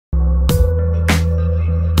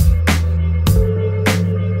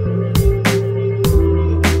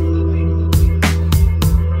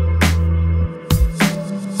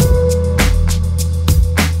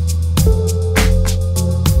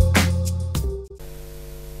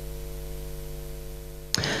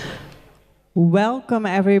Welcome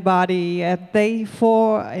everybody at day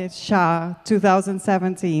 4 at SHA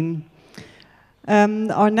 2017.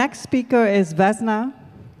 Our next speaker is Vesna,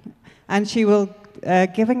 and she will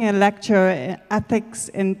giving a lecture in ethics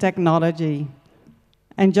in technology.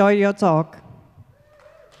 Enjoy your talk.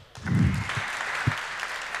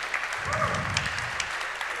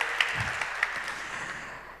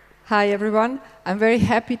 Hi everyone, I'm very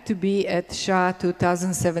happy to be at SHA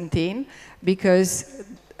 2017 because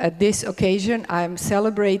at this occasion I'm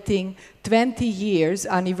celebrating 20 years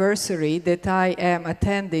anniversary that I am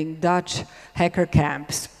attending Dutch hacker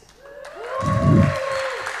camps.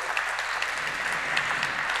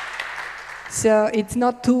 So it's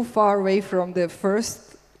not too far away from the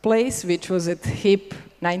first place, which was at HIP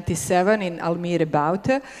 97 in Almere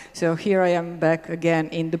Bouten. So here I am back again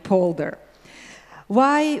in the polder.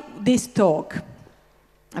 Why this talk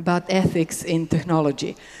about ethics in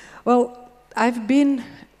technology? Well, I've been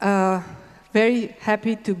very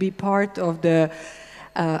happy to be part of the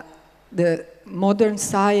modern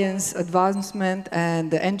science advancement and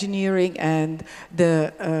the engineering and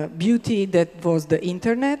the beauty that was the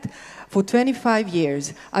internet. For 25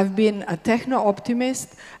 years, I've been a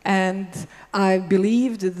techno-optimist, and I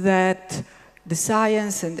believed that the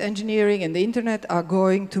science and engineering and the internet are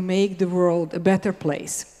going to make the world a better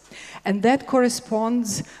place. And that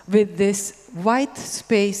corresponds with this white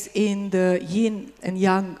space in the yin and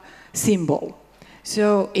yang symbol.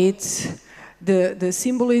 So it's the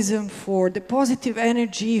symbolism for the positive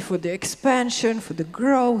energy, for the expansion, for the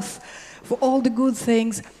growth, for all the good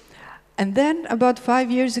things. And then about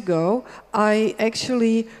 5 years ago, I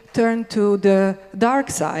actually turned to the dark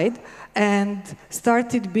side and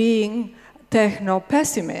started being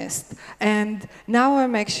techno-pessimist. And now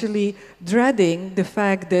I'm actually dreading the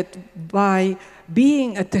fact that by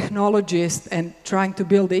being a technologist and trying to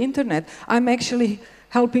build the internet, I'm actually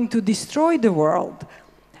helping to destroy the world.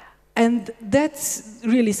 And that's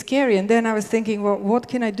really scary. And then I was thinking, well, what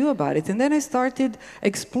can I do about it? And then I started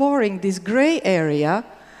exploring this gray area,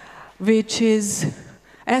 which is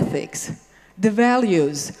ethics, the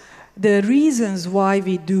values, the reasons why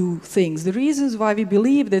we do things, the reasons why we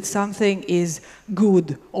believe that something is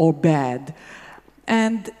good or bad.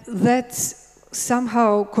 And that's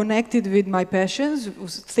somehow connected with my passions,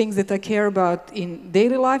 things that I care about in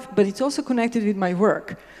daily life, but it's also connected with my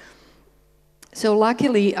work. So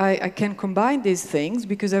luckily, I can combine these things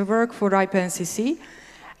because I work for IPNCC,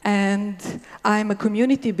 and I'm a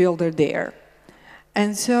community builder there.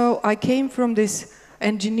 And so I came from this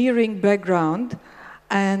engineering background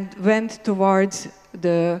and went towards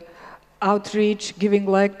the outreach, giving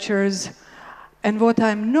lectures. And what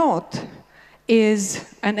I'm not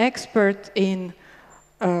is an expert in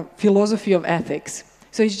philosophy of ethics.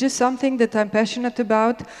 So it's just something that I'm passionate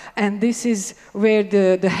about, and this is where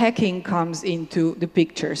the hacking comes into the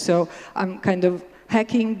picture. So I'm kind of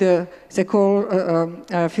hacking the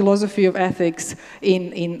philosophy of ethics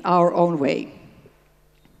in our own way.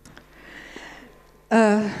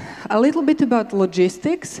 A little bit about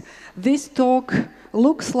logistics. This talk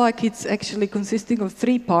looks like it's actually consisting of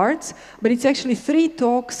 3 parts, but it's actually 3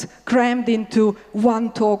 talks crammed into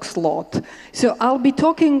 1 talk slot. So I'll be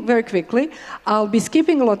talking very quickly, I'll be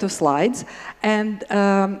skipping a lot of slides, and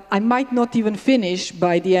I might not even finish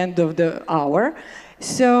by the end of the hour.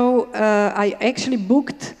 So I actually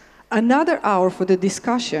booked another hour for the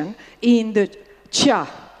discussion in the Cha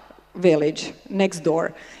village next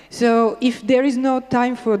door. So if there is no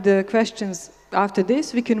time for the questions after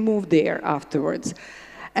this, we can move there afterwards.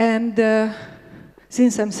 And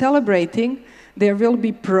since I'm celebrating, there will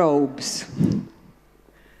be probes.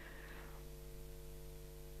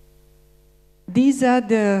 These are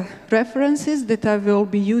the references that I will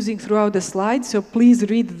be using throughout the slides, so please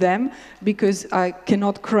read them, because I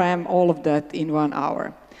cannot cram all of that in 1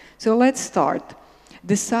 hour. So let's start.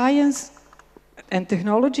 The science and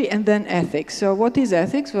technology, and then ethics. So what is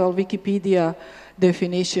ethics? Well, Wikipedia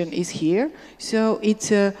definition is here. So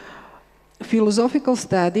it's a philosophical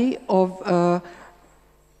study of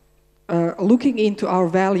looking into our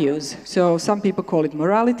values. So some people call it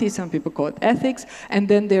morality, some people call it ethics, and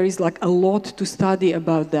then there is like a lot to study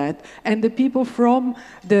about that. And the people from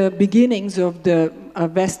the beginnings of the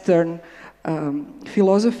Western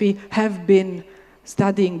philosophy have been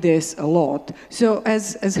studying this a lot. So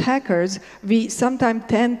as hackers, we sometimes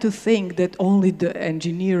tend to think that only the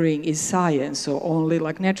engineering is science, or only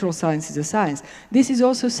like natural science is a science. This is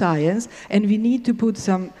also science, and we need to put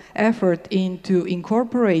some effort into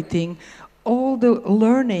incorporating all the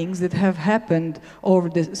learnings that have happened over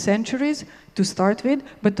the centuries to start with,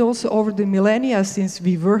 but also over the millennia since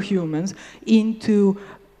we were humans, into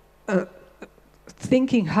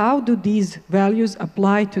thinking how do these values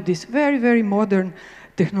apply to this very, very modern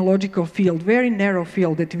technological field, very narrow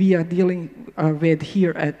field that we are dealing with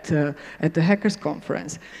here at the Hackers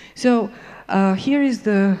Conference. So here is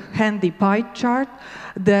the handy pie chart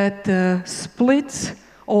that splits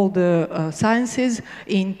all the sciences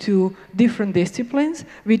into different disciplines,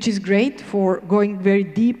 which is great for going very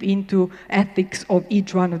deep into ethics of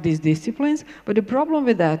each one of these disciplines. But the problem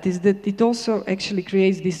with that is that it also actually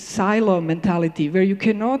creates this silo mentality where you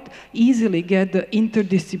cannot easily get the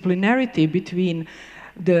interdisciplinarity between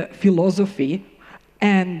the philosophy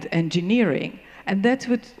and engineering. And that's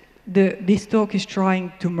what this talk is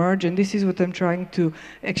trying to merge, and this is what I'm trying to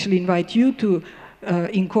actually invite you to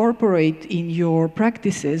incorporate in your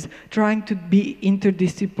practices, trying to be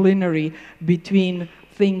interdisciplinary between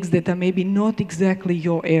things that are maybe not exactly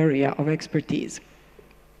your area of expertise.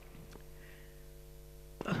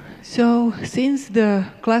 So since the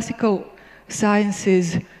classical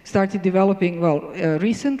sciences started developing,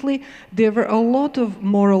 recently, there were a lot of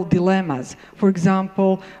moral dilemmas. For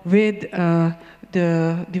example, with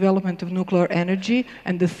the development of nuclear energy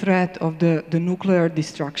and the threat of the nuclear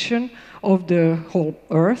destruction of the whole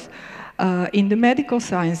Earth. In the medical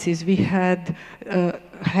sciences, we had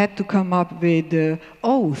to come up with the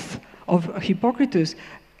oath of Hippocrates,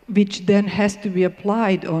 which then has to be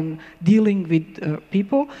applied on dealing with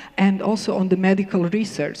people and also on the medical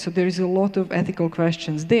research. So there is a lot of ethical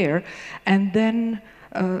questions there. And then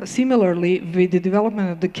similarly, with the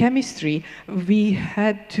development of the chemistry, we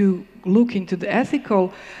had to look into the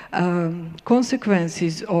ethical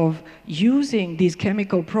consequences of using these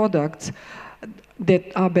chemical products that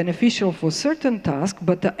are beneficial for certain tasks,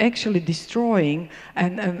 but are actually destroying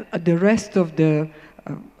and the rest of the,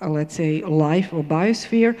 let's say, life or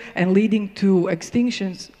biosphere, and leading to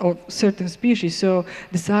extinctions of certain species. So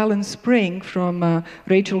the Silent Spring from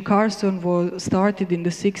Rachel Carson was started in the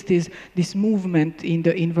 60s, this movement in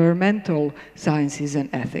the environmental sciences and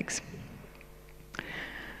ethics.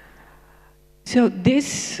 So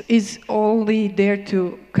this is only there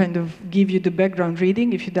to kind of give you the background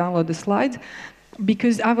reading if you download the slides,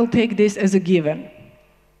 because I will take this as a given.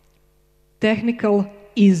 Technical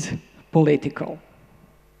is political.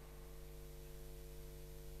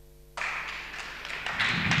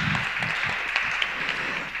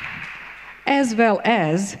 As well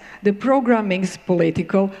as the programming is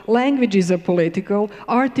political, languages are political,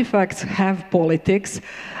 artifacts have politics,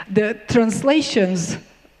 the translations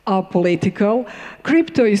are political,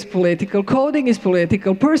 crypto is political, coding is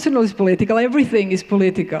political, personal is political, everything is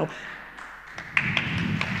political.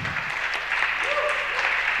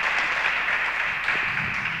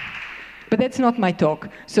 But that's not my talk,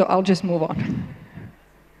 so I'll just move on.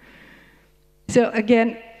 So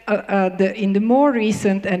again, in the more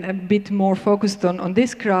recent and a bit more focused on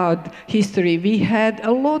this crowd history, we had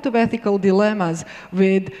a lot of ethical dilemmas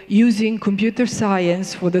with using computer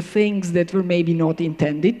science for the things that were maybe not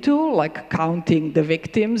intended to, like counting the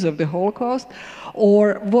victims of the Holocaust,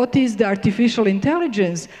 or what is the artificial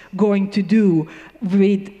intelligence going to do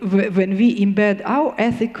when we embed our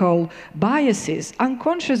ethical biases,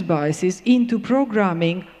 unconscious biases, into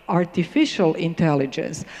programming artificial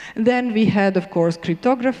intelligence. And then we had, of course,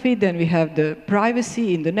 cryptography, then we have the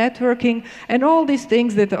privacy in the networking, and all these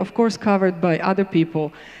things that are, of course, covered by other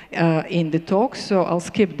people in the talk, so I'll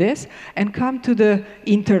skip this and come to the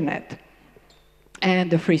internet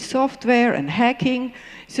and the free software and hacking.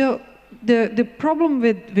 So the problem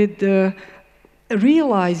with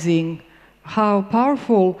realizing how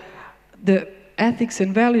powerful the ethics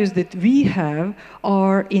and values that we have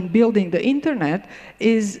are in building the internet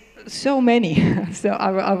is so many. So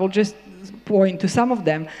I will just point to some of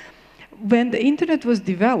them. When the internet was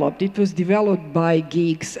developed, it was developed by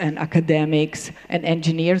geeks and academics and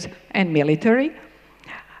engineers and military.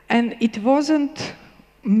 And it wasn't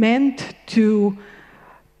meant to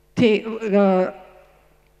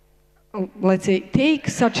let's say, take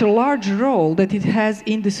such a large role that it has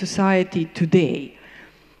in the society today.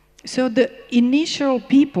 So the initial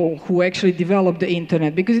people who actually developed the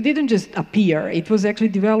internet, because it didn't just appear, it was actually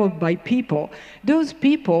developed by people, those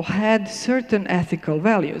people had certain ethical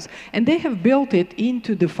values, and they have built it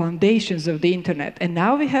into the foundations of the internet, and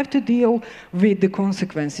now we have to deal with the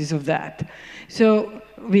consequences of that. So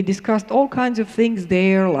we discussed all kinds of things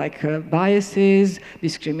there, like biases,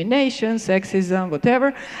 discrimination, sexism,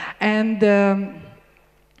 whatever, and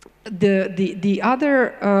the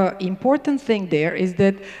other important thing there is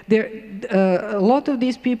that a lot of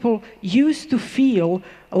these people used to feel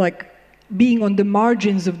like being on the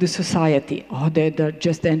margins of the society. Oh, they're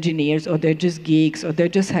just engineers, or they're just geeks, or they're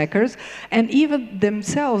just hackers. And even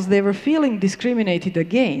themselves, they were feeling discriminated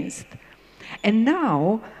against. And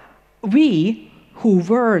now, we, who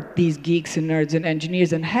were these geeks and nerds and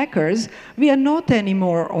engineers and hackers, we are not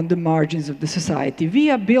anymore on the margins of the society.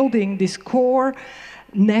 We are building this core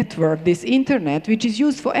network, this internet, which is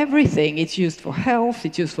used for everything. It's used for health,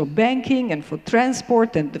 it's used for banking and for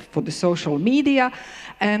transport and for the social media.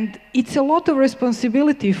 And it's a lot of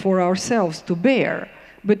responsibility for ourselves to bear,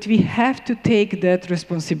 but we have to take that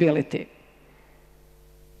responsibility.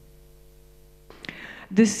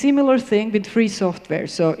 The similar thing with free software.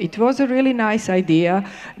 So it was a really nice idea.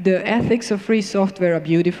 The ethics of free software are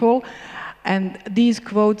beautiful. And these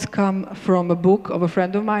quotes come from a book of a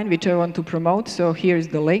friend of mine, which I want to promote. So here's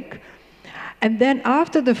the link. And then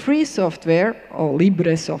after the free software, or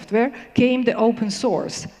libre software, came the open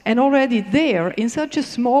source. And already there, in such a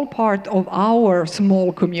small part of our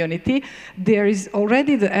small community, there is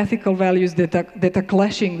already the ethical values that are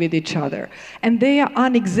clashing with each other. And they are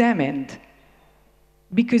unexamined.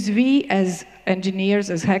 Because we, as engineers,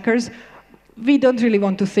 as hackers, we don't really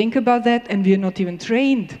want to think about that, and we are not even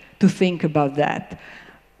trained to think about that.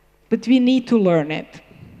 But we need to learn it.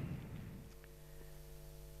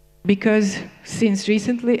 Because since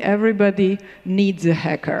recently, everybody needs a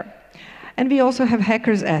hacker. And we also have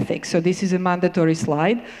hackers' ethics. So this is a mandatory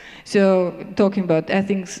slide. So talking about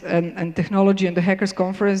ethics and technology and the hackers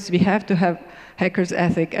conference, we have to have hackers'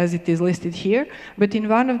 ethic as it is listed here. But in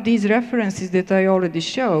one of these references that I already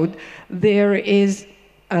showed, there is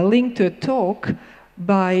a link to a talk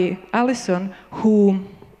by Alison who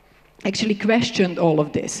actually questioned all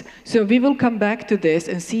of this. So we will come back to this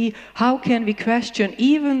and see how can we question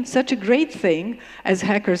even such a great thing as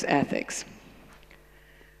hackers' ethics.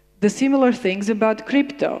 The similar things about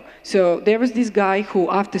crypto. So there was this guy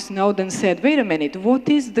who, after Snowden, said, wait a minute, what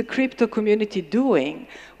is the crypto community doing?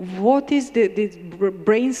 What is the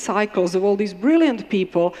brain cycles of all these brilliant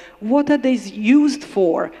people? What are they used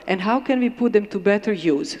for? And how can we put them to better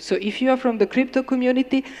use? So if you are from the crypto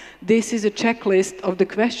community, this is a checklist of the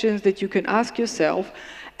questions that you can ask yourself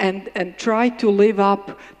and try to live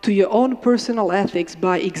up to your own personal ethics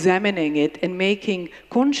by examining it and making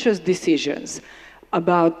conscious decisions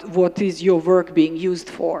about what is your work being used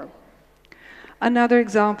for. Another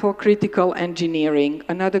example, critical engineering,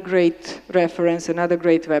 another great reference, another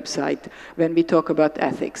great website when we talk about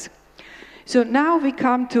ethics. So now we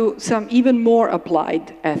come to some even more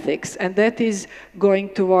applied ethics, and that is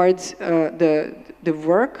going towards the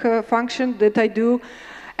work function that I do,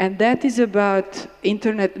 and that is about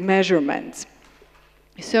internet measurements.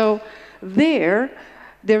 So there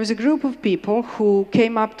was a group of people who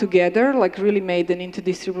came up together, like really made an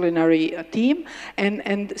interdisciplinary team,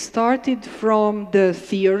 and started from the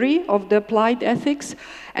theory of the applied ethics.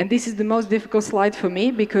 And this is the most difficult slide for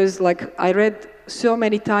me because like I read so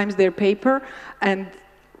many times their paper, and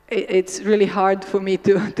it's really hard for me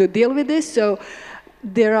to deal with this. So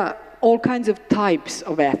there are all kinds of types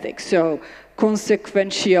of ethics. So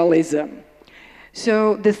consequentialism.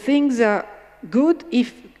 So the things are good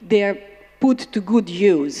if they're put to good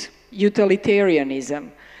use,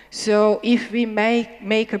 utilitarianism. So if we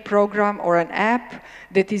make a program or an app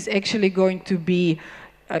that is actually going to be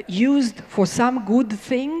used for some good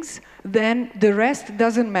things, then the rest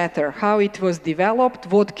doesn't matter. How it was developed,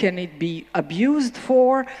 what can it be abused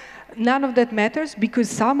for, none of that matters because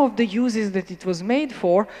some of the uses that it was made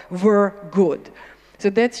for were good. So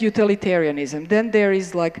that's utilitarianism. Then there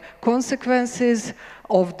is like consequences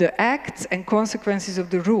of the acts and consequences of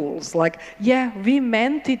the rules. Like, yeah, we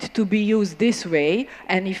meant it to be used this way,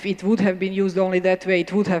 and if it would have been used only that way,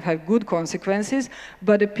 it would have had good consequences,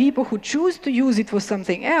 but the people who choose to use it for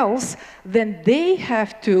something else, then they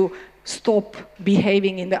have to stop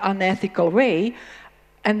behaving in the unethical way,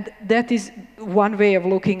 and that is one way of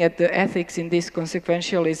looking at the ethics in this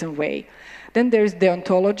consequentialism way. Then there's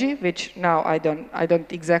deontology, which now I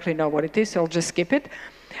don't exactly know what it is, so I'll just skip it.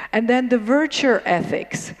 And then the virtue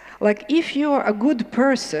ethics. Like if you are a good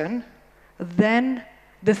person, then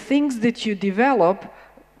the things that you develop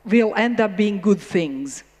will end up being good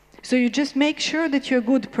things. So you just make sure that you're a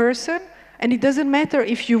good person, and it doesn't matter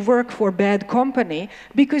if you work for a bad company,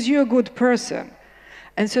 because you're a good person.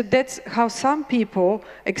 And so that's how some people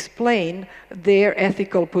explain their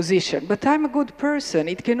ethical position. But I'm a good person.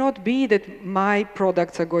 It cannot be that my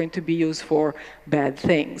products are going to be used for bad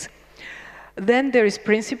things. Then there is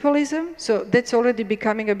principalism. So that's already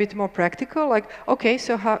becoming a bit more practical. Like, okay,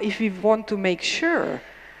 so how, if we want to make sure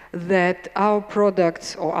that our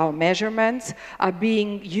products or our measurements are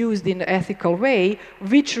being used in an ethical way,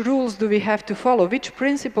 which rules do we have to follow? Which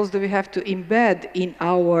principles do we have to embed in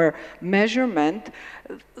our measurement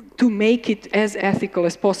to make it as ethical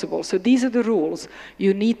as possible? So these are the rules.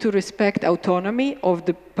 You need to respect autonomy of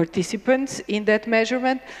the participants in that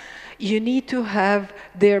measurement. You need to have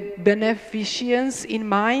their beneficence in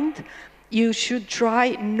mind. You should try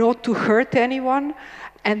not to hurt anyone,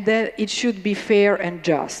 and then it should be fair and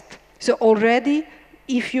just. So already,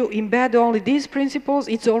 if you embed only these principles,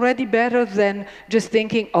 it's already better than just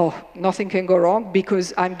thinking, oh, nothing can go wrong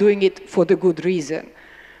because I'm doing it for the good reason.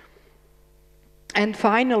 And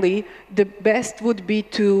finally, the best would be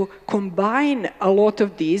to combine a lot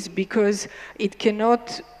of these, because it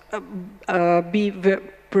cannot be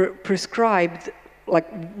prescribed like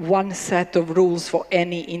one set of rules for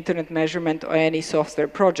any internet measurement or any software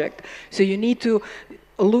project. So you need to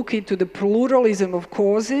look into the pluralism of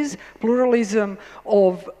causes, pluralism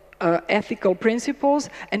of ethical principles,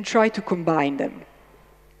 and try to combine them.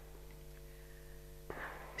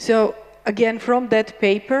 So again, from that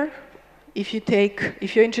paper, if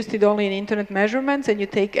you're interested only in internet measurements and you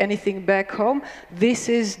take anything back home, this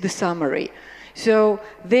is the summary. So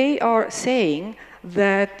they are saying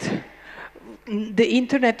that the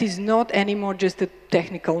internet is not anymore just a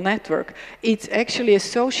technical network. It's actually a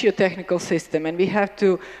socio-technical system, and we have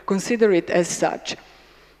to consider it as such.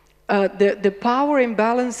 The power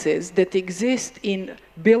imbalances that exist in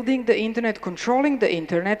building the internet, controlling the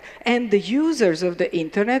internet, and the users of the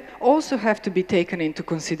internet also have to be taken into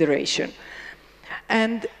consideration.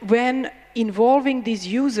 And when involving these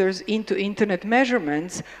users into internet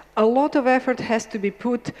measurements, a lot of effort has to be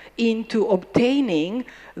put into obtaining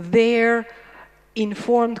their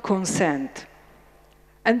informed consent.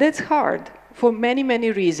 And that's hard for many,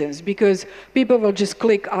 many reasons, because people will just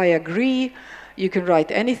click, I agree, you can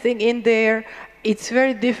write anything in there. It's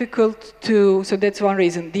very difficult to, so that's one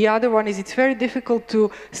reason. The other one is it's very difficult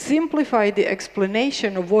to simplify the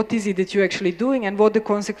explanation of what is it that you're actually doing and what the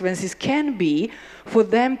consequences can be for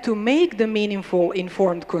them to make the meaningful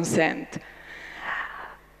informed consent.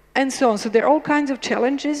 And so on. So there are all kinds of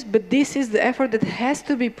challenges, but this is the effort that has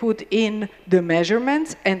to be put in the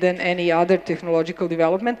measurements and then any other technological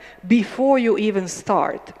development before you even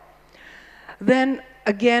start. Then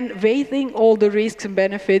again, weighing all the risks and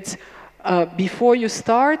benefits before you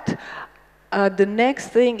start. The next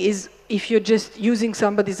thing is if you're just using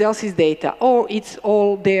somebody else's data, or it's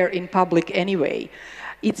all there in public anyway.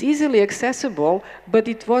 It's easily accessible, but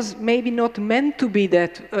it was maybe not meant to be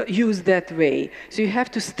used that way. So you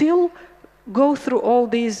have to still go through all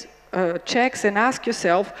these checks and ask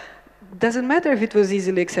yourself, doesn't matter if it was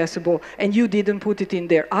easily accessible and you didn't put it in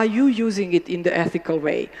there. Are you using it in the ethical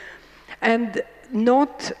way? And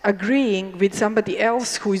not agreeing with somebody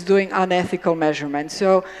else who is doing unethical measurements.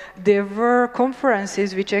 So there were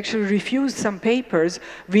conferences which actually refused some papers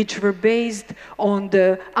which were based on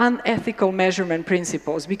the unethical measurement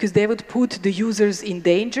principles, because they would put the users in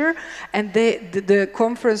danger, and the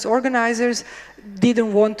conference organizers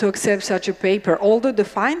didn't want to accept such a paper, although the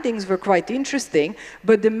findings were quite interesting,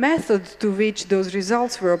 but the methods to which those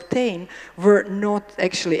results were obtained were not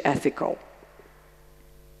actually ethical.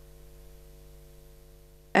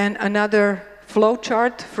 And another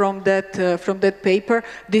flowchart from that paper,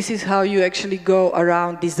 this is how you actually go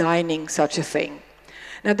around designing such a thing.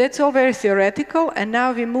 Now that's all very theoretical, and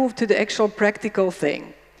now we move to the actual practical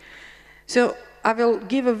thing. So I will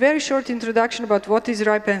give a very short introduction about what is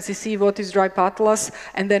RIPE NCC, what is RIPE Atlas,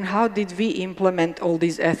 and then how did we implement all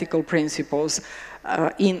these ethical principles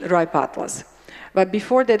in RIPE Atlas. But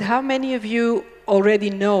before that, how many of you already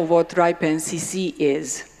know what RIPE NCC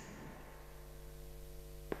is?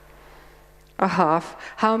 A half.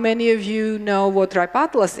 How many of you know what RIPE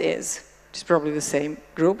Atlas is? Which is probably the same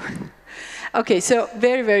group. Okay, so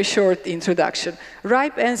very, very short introduction.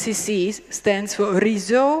 RIPE NCC stands for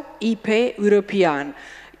Réseau IP Européen.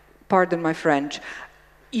 Pardon my French.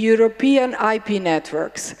 European IP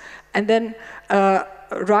networks. And then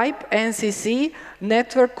RIPE NCC,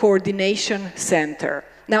 Network Coordination Center.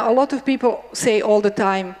 Now, a lot of people say all the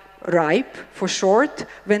time RIPE for short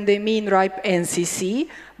when they mean RIPE NCC,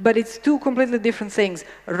 but it's two completely different things.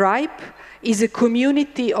 RIPE is a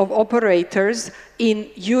community of operators in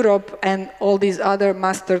Europe and all these other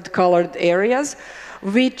mustard-colored areas,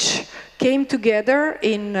 which came together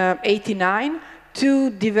in '89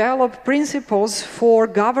 to develop principles for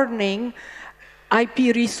governing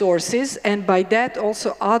IP resources, and by that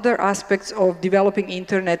also other aspects of developing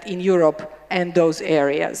internet in Europe and those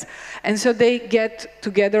areas. And so they get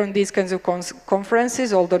together on these kinds of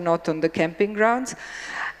conferences, although not on the camping grounds.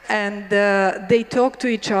 and they talk to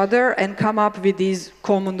each other and come up with these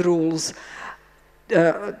common rules,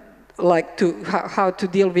 like how to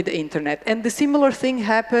deal with the internet. And the similar thing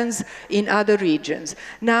happens in other regions.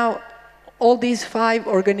 Now, all these 5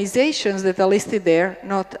 organizations that are listed there,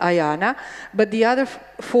 not IANA, but the other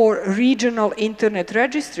 4 regional internet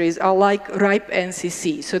registries are like RIPE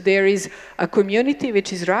NCC. So there is a community,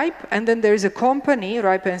 which is RIPE, and then there is a company,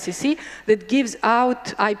 RIPE NCC, that gives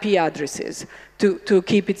out IP addresses, to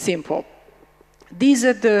keep it simple. These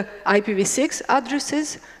are the IPv6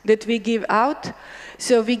 addresses that we give out.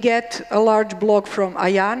 So we get a large block from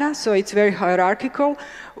IANA, so it's very hierarchical.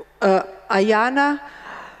 IANA,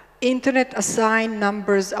 Internet Assigned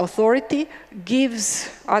Numbers Authority, gives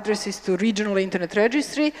addresses to regional internet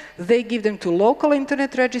registry. They give them to local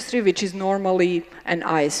internet registry, which is normally an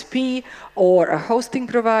ISP or a hosting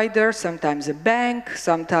provider, sometimes a bank,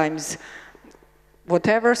 sometimes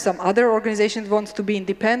whatever, some other organization wants to be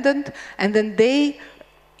independent. And then they,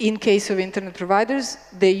 in case of internet providers,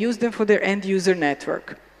 they use them for their end user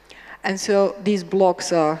network. And so these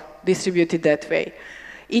blocks are distributed that way.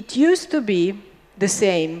 It used to be the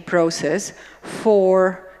same process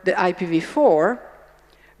for the IPv4,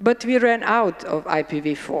 but we ran out of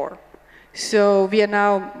IPv4. So we are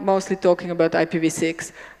now mostly talking about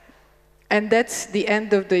IPv6. And that's the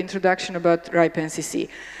end of the introduction about RIPE NCC.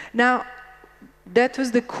 Now, that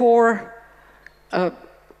was the core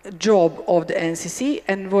job of the NCC.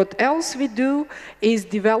 And what else we do is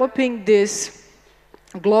developing this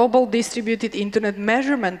global distributed internet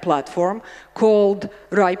measurement platform called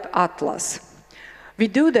RIPE Atlas. We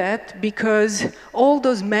do that because all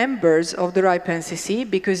those members of the RIPE NCC,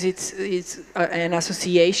 because it's an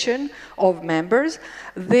association of members,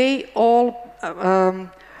 they all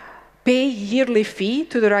pay yearly fee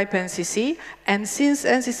to the RIPE NCC, and since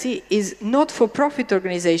NCC is not-for-profit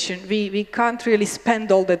organization, we can't really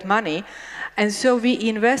spend all that money, and so we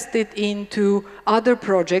invest it into other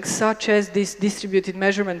projects, such as this distributed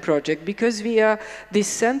measurement project, because we are this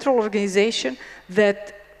central organization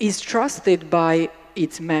that is trusted by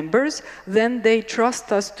its members. Then they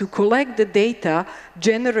trust us to collect the data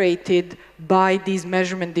generated by these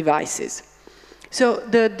measurement devices. So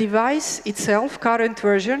the device itself, current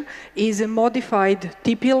version, is a modified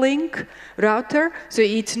TP-Link router. So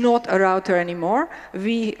it's not a router anymore.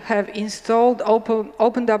 We have installed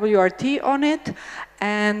OpenWRT on it,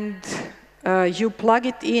 and you plug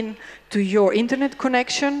it in to your internet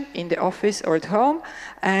connection in the office or at home,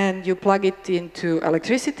 and you plug it into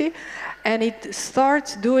electricity, and it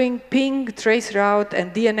starts doing ping, traceroute,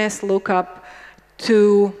 and DNS lookup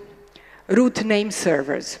to root name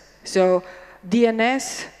servers. So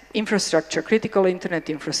DNS infrastructure, critical internet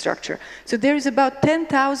infrastructure. So there is about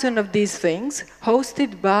 10,000 of these things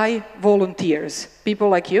hosted by volunteers, people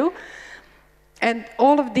like you. And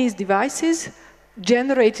all of these devices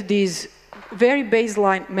generate these very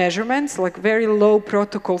baseline measurements, like very low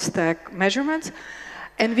protocol stack measurements.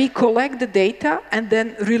 And we collect the data and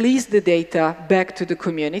then release the data back to the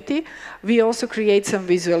community. We also create some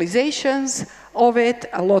visualizations of it,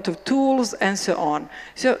 a lot of tools, and so on.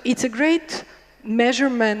 So it's a great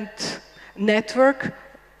measurement network,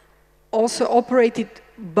 also operated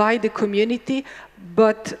by the community,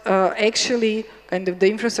 but actually kind of the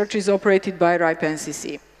infrastructure is operated by RIPE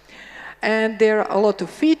NCC. And there are a lot of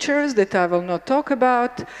features that I will not talk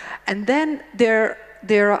about. And then there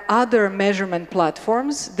are other measurement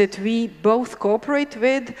platforms that we both cooperate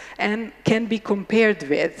with and can be compared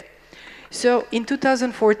with. So in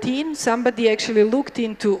 2014, somebody actually looked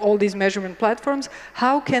into all these measurement platforms.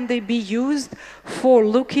 How can they be used for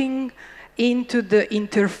looking into the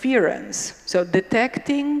interference? So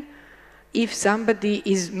detecting if somebody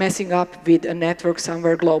is messing up with a network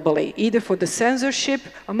somewhere globally, either for the censorship,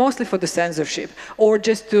 or mostly for the censorship, or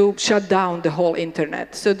just to shut down the whole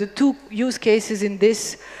internet. So the two use cases in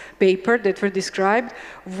this paper that were described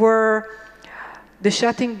were the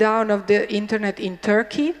shutting down of the internet in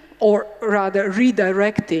Turkey, or rather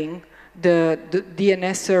redirecting the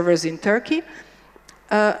DNS servers in Turkey.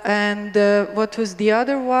 And what was the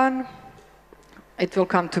other one? It will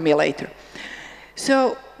come to me later.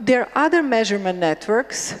 So there are other measurement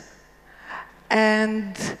networks,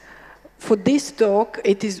 and for this talk,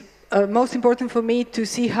 it is most important for me to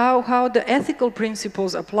see how the ethical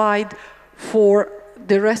principles applied for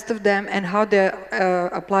the rest of them and how they're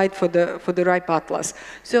applied for the RIPE Atlas.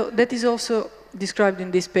 So that is also described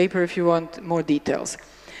in this paper if you want more details.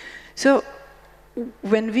 So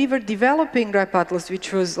when we were developing RIPE Atlas,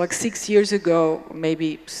 which was like 6 years ago,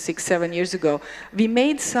 maybe 6, 7 years ago, we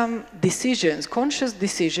made some decisions, conscious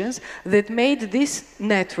decisions, that made this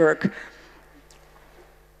network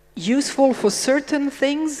useful for certain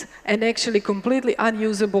things and actually completely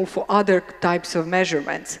unusable for other types of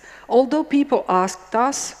measurements. Although people asked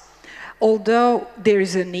us, although there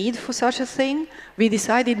is a need for such a thing, we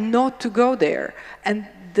decided not to go there. And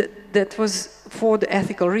that was for the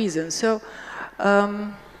ethical reasons. So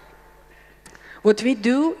what we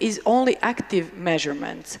do is only active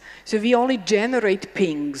measurements. So we only generate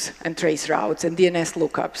pings and trace routes and DNS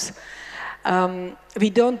lookups. We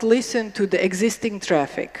don't listen to the existing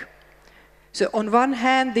traffic. So on one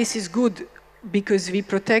hand, this is good because we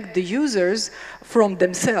protect the users from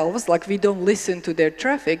themselves, like we don't listen to their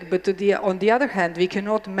traffic, but on the other hand, we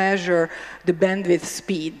cannot measure the bandwidth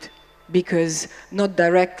speed because not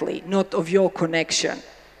directly, not of your connection.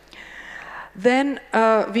 Then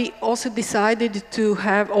we also decided to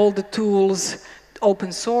have all the tools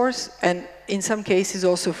open source and in some cases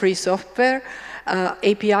also free software.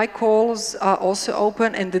 API calls are also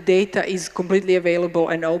open and the data is completely available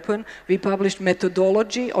and open. We published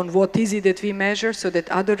methodology on what is it that we measure so that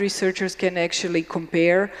other researchers can actually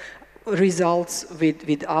compare results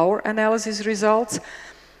with our analysis results.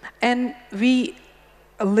 And we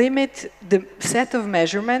limit the set of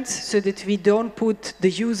measurements so that we don't put the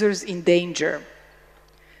users in danger.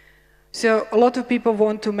 So a lot of people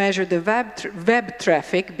want to measure the web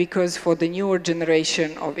traffic because for the newer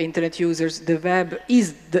generation of internet users, the web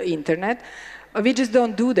is the internet. We just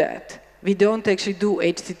don't do that. We don't actually do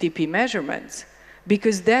HTTP measurements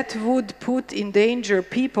because that would put in danger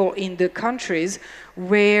people in the countries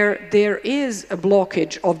where there is a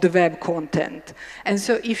blockage of the web content. And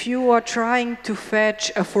so if you are trying to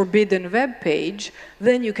fetch a forbidden web page,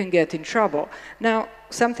 then you can get in trouble. Now,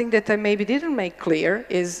 something that I maybe didn't make clear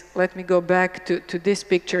is, let me go back to this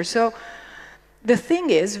picture. So the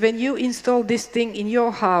thing is, when you install this thing in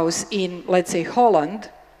your house in, let's say,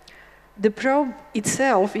 Holland, the probe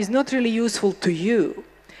itself is not really useful to you.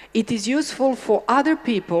 It is useful for other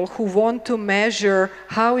people who want to measure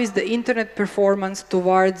how is the internet performance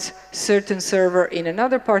towards certain server in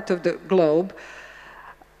another part of the globe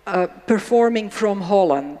performing from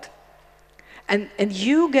Holland. And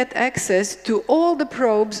you get access to all the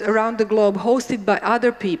probes around the globe hosted by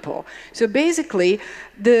other people. So basically,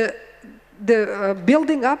 the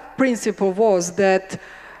building up principle was that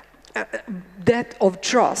of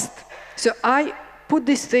trust. So I put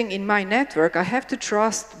this thing in my network, I have to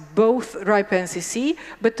trust both RIPE NCC,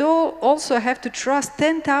 but also I have to trust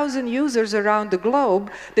 10,000 users around the globe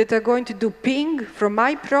that are going to do ping from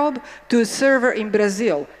my probe to a server in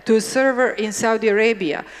Brazil, to a server in Saudi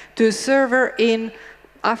Arabia, to a server in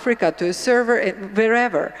Africa, to a server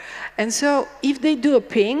wherever. And so if they do a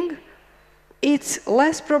ping, it's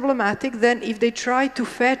less problematic than if they try to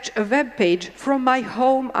fetch a web page from my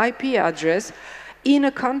home IP address in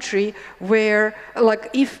a country where,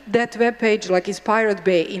 like, if that web page, like, is Pirate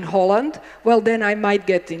Bay in Holland, well, then I might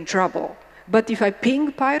get in trouble. But if I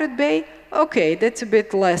ping Pirate Bay, okay, that's a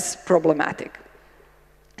bit less problematic.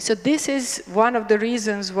 So this is one of the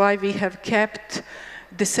reasons why we have kept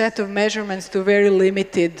the set of measurements to a very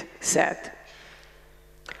limited set.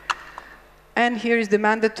 And here is the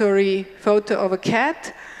mandatory photo of a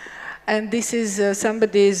cat. And this is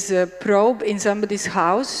somebody's probe in somebody's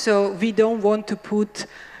house, so we don't want to put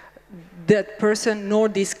that person nor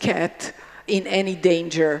this cat in any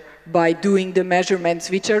danger by doing the measurements,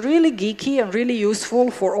 which are really geeky and really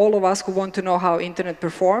useful for all of us who want to know how internet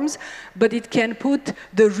performs, but it can put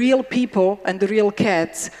the real people and the real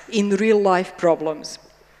cats in real life problems.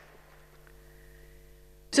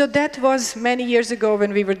 So that was many years ago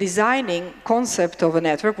when we were designing concept of a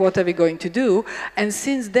network, what are we going to do? And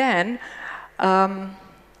since then,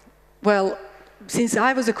 well, since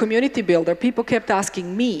I was a community builder, people kept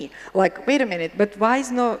asking me, like, wait a minute, but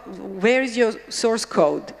where is your source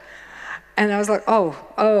code? And I was like,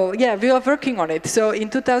 oh, yeah, we are working on it. So in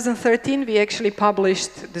 2013, we actually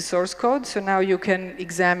published the source code, so now you can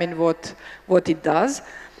examine what it does.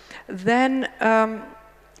 Then,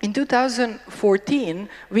 in 2014,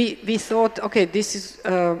 we thought, okay, this is,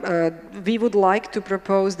 we would like to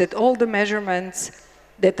propose that all the measurements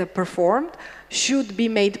that are performed should be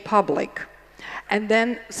made public. And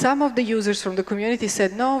then some of the users from the community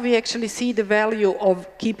said, no, we actually see the value of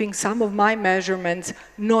keeping some of my measurements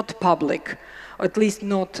not public, or at least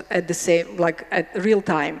not at the same, like at real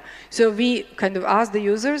time. So we kind of asked the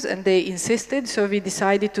users and they insisted, so we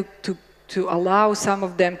decided to allow some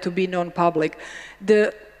of them to be non-public.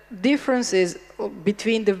 The difference is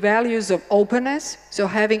between the values of openness, so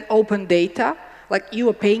having open data, like you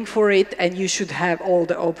are paying for it and you should have all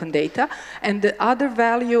the open data, and the other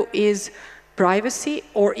value is privacy,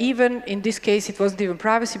 or even in this case it wasn't even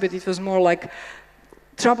privacy, but it was more like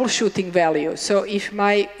troubleshooting value. So if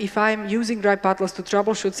I'm using RIPE Atlas to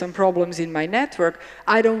troubleshoot some problems in my network,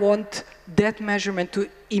 I don't want that measurement to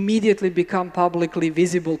immediately become publicly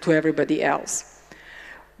visible to everybody else.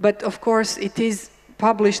 But of course, it is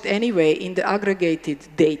published anyway in the aggregated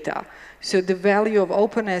data. So the value of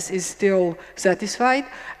openness is still satisfied,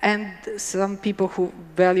 and some people who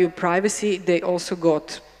value privacy, they also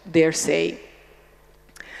got their say.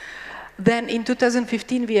 Then in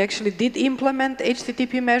 2015, we actually did implement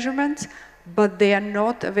HTTP measurements, but they are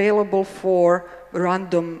not available for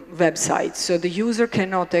random websites. So the user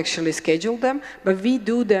cannot actually schedule them, but we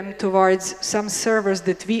do them towards some servers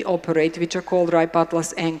that we operate, which are called RIPE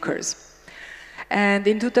Atlas anchors. And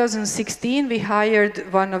in 2016, we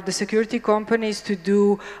hired one of the security companies to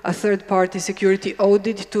do a third-party security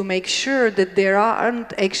audit to make sure that there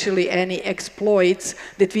aren't actually any exploits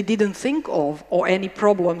that we didn't think of, or any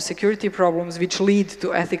problems, security problems, which lead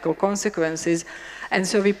to ethical consequences. And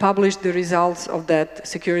so we published the results of that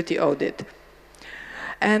security audit.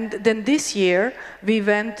 And then this year, we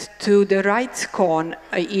went to the RightsCon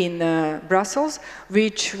in Brussels,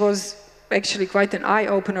 which was actually quite an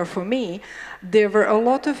eye-opener for me. There were a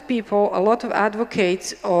lot of people, a lot of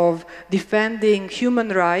advocates of defending human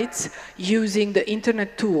rights using the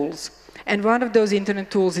internet tools. And one of those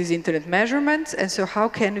internet tools is internet measurements. And so how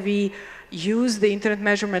can we use the internet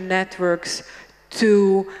measurement networks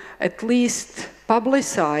to at least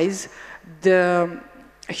publicize the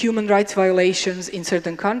human rights violations in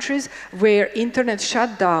certain countries where internet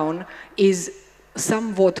shutdown is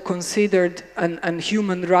somewhat considered an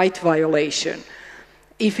human right violation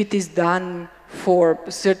if it is done for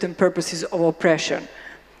certain purposes of oppression.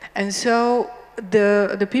 And so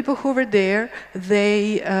the people who were there,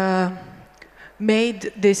 they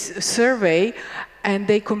made this survey, and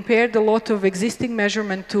they compared a lot of existing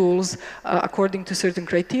measurement tools according to certain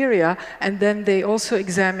criteria, and then they also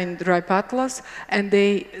examined RIPE Atlas, and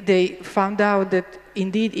they found out that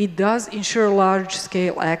indeed it does ensure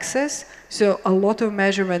large-scale access, so a lot of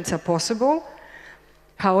measurements are possible.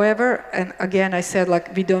 However, and again I said,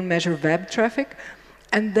 like, we don't measure web traffic,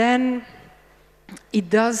 and then it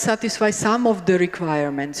does satisfy some of the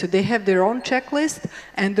requirements. So they have their own checklist,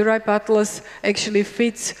 and the RIPE Atlas actually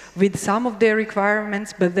fits with some of their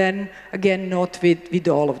requirements, but then again not with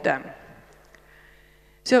all of them.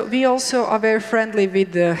 So we also are very friendly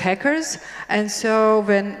with the hackers, and so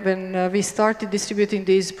when we started distributing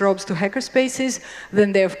these probes to hackerspaces,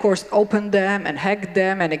 then they of course opened them and hacked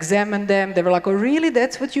them and examined them. They were like, oh really,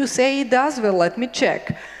 that's what you say it does? Well, let me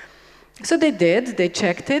check. So they did, they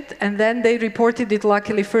checked it, and then they reported it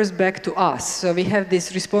luckily first back to us. So we have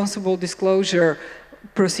this responsible disclosure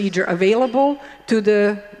procedure available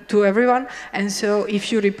to everyone, and so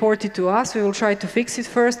if you report it to us, we will try to fix it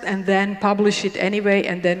first and then publish it anyway,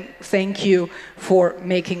 and then thank you for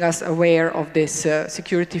making us aware of this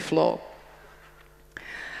security flaw.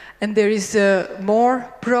 And there is more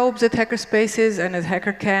probes at hackerspaces and at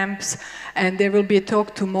hacker camps, and there will be a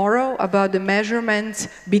talk tomorrow about the measurements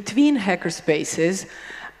between hackerspaces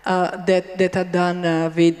that are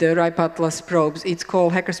done with the RIPE Atlas probes. It's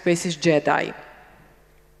called Hackerspaces JEDI.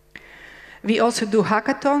 We also do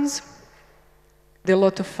hackathons. They're a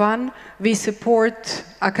lot of fun. We support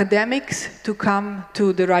academics to come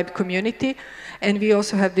to the RIPE community, and we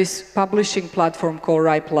also have this publishing platform called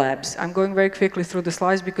RIPE Labs. I'm going very quickly through the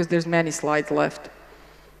slides because there's many slides left.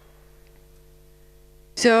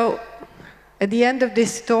 So at the end of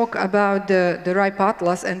this talk about the RIPE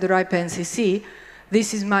Atlas and the RIPE NCC,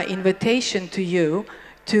 this is my invitation to you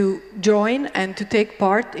to join and to take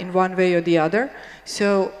part in one way or the other.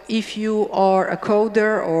 So if you are a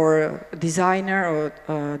coder or a designer or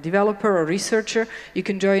a developer or researcher, you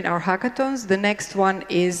can join our hackathons. The next one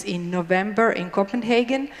is in November in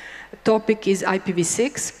Copenhagen. The topic is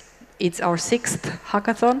IPv6. It's our 6th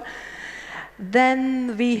hackathon.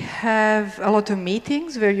 Then we have a lot of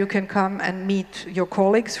meetings where you can come and meet your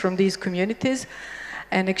colleagues from these communities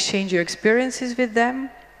and exchange your experiences with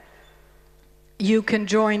them. You can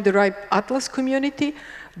join the RIPE Atlas community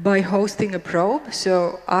by hosting a probe.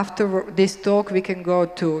 So after this talk, we can go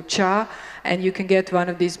to SHA and you can get one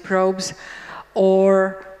of these probes,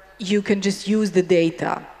 or you can just use the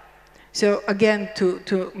data. So again,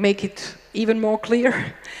 to make it even more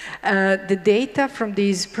clear, the data from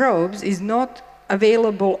these probes is not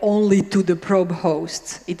available only to the probe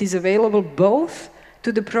hosts. It is available both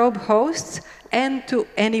to the probe hosts and to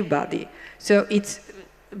anybody. So it's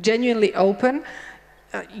genuinely open.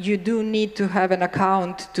 You do need to have an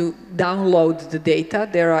account to download the data.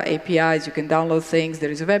 There are APIs, you can download things, there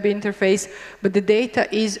is a web interface, but the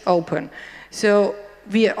data is open. So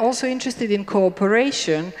we are also interested in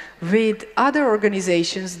cooperation with other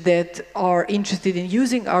organizations that are interested in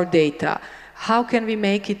using our data. How can we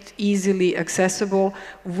make it easily accessible?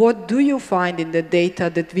 What do you find in the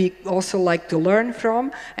data that we also like to learn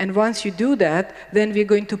from? And once you do that, then we're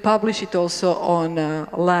going to publish it also on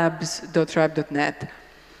labs.rab.net.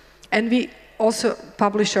 And we also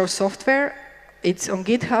publish our software. It's on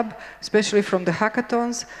GitHub, especially from the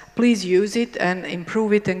hackathons. Please use it and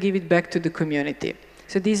improve it and give it back to the community.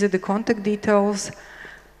 So these are the contact details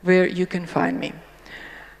where you can find me.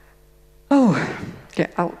 Oh, okay,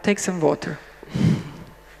 I'll take some water.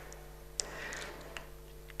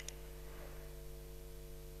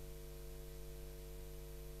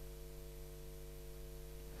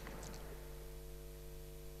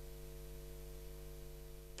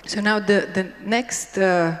 So now the next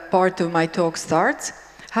part of my talk starts.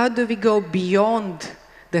 How do we go beyond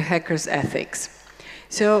the hacker's ethics?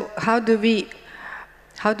 So how do we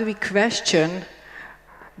question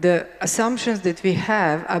the assumptions that we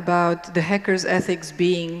have about the hacker's ethics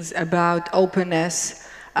beings, about openness,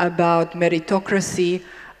 about meritocracy,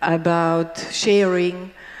 about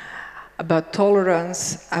sharing, about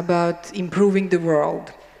tolerance, about improving the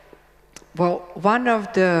world? Well, one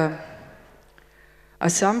of the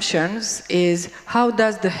assumptions is, how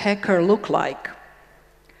does the hacker look like?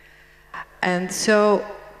 And so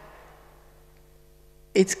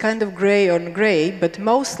it's kind of gray on gray, but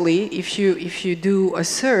mostly if you do a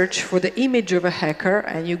search for the image of a hacker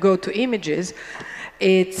and you go to images,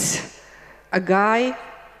 it's a guy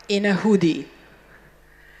in a hoodie.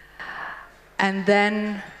 And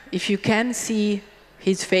then if you can see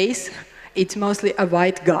his face, it's mostly a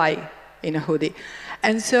white guy in a hoodie.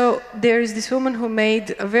 And so there is this woman who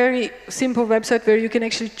made a very simple website where you can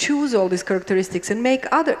actually choose all these characteristics and make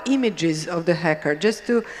other images of the hacker, just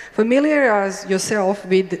to familiarize yourself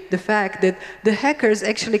with the fact that the hackers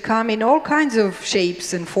actually come in all kinds of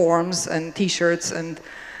shapes and forms and t-shirts and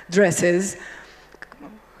dresses,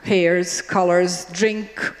 hairs, colors,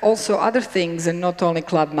 drink also other things and not only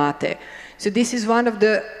club mate. So this is one of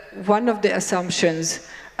the assumptions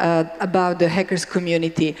about the hackers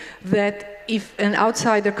community, that if an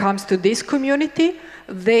outsider comes to this community,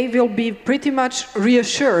 they will be pretty much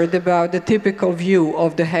reassured about the typical view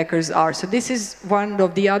of the hackers are. So this is one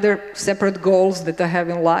of the other separate goals that I have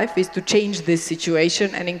in life, is to change this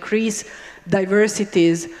situation and increase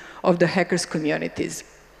diversities of the hackers communities.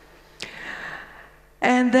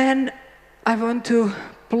 And then I want to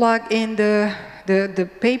plug in the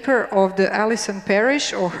paper of the Alison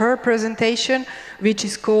Parrish, or her presentation, which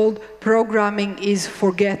is called Programming is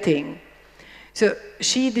Forgetting. So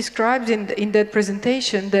she describes in that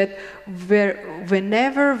presentation that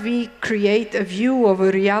whenever we create a view of a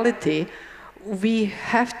reality, we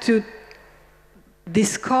have to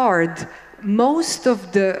discard most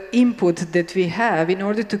of the input that we have in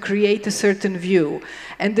order to create a certain view.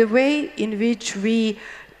 And the way in which we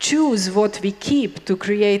choose what we keep to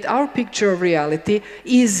create our picture of reality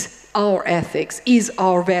is our ethics, is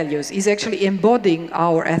our values, is actually embodying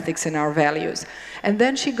our ethics and our values. And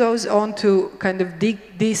then she goes on to kind of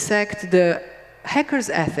dissect the hacker's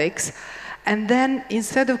ethics, and then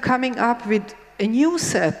instead of coming up with a new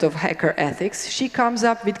set of hacker ethics, she comes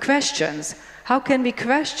up with questions. How can we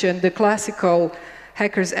question the classical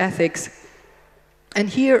hacker's ethics? And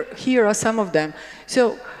here are some of them.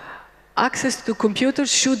 So, access to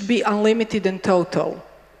computers should be unlimited and total.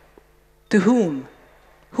 To whom?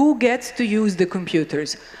 Who gets to use the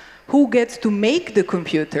computers? Who gets to make the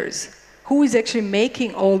computers? Who is actually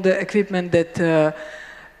making all the equipment that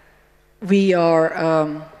we are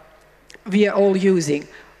all using?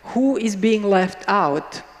 Who is being left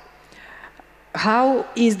out? How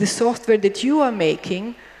is the software that you are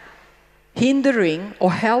making hindering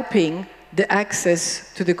or helping the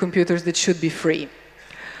access to the computers that should be free?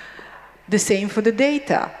 The same for the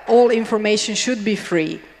data. All information should be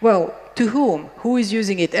free. Well, to whom? Who is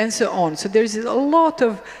using it? And so on. So there's a lot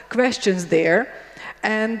of questions there.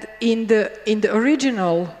 And in the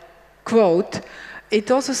original quote, it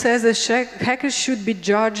also says that hackers should be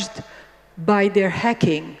judged by their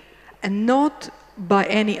hacking and not by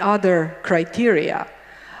any other criteria.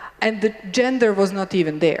 And the gender was not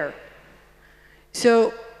even there.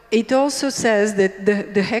 So it also says that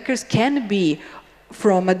the hackers can be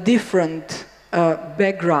from a different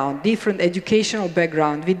background, different educational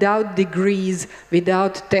background, without degrees,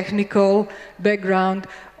 without technical background,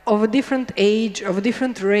 of a different age, of a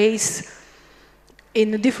different race,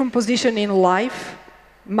 in a different position in life.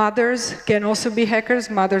 Mothers can also be hackers.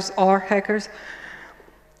 Mothers are hackers.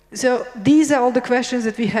 So these are all the questions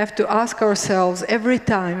that we have to ask ourselves every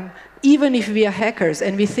time, even if we are hackers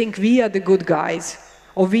and we think we are the good guys,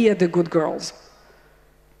 or we are the good girls.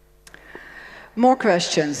 More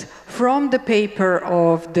questions. From the paper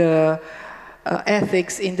of the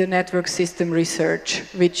ethics in the network system research,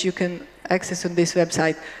 which you can access on this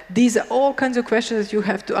website, these are all kinds of questions that you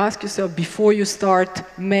have to ask yourself before you start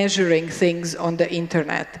measuring things on the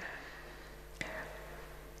internet.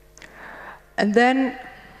 And then,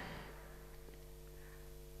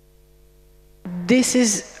 this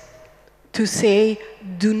is to say,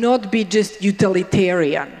 do not be just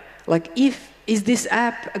utilitarian. Like, is this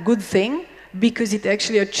app a good thing because it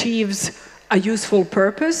actually achieves a useful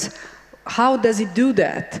purpose? How does it do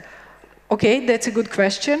that? Okay, that's a good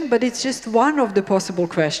question, but it's just one of the possible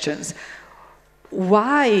questions.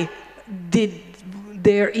 Why did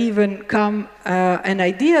there even come an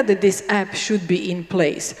idea that this app should be in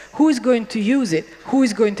place? Who is going to use it? Who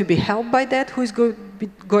is going to be helped by that? Who is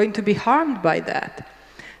going to be harmed by that?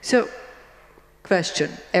 So,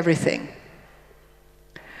 question everything.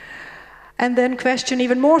 And then question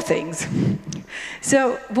even more things.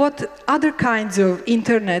 So, what other kinds of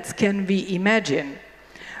internets can we imagine?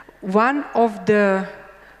 One of the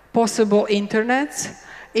possible internets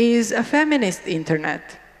is a feminist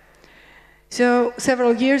internet. So,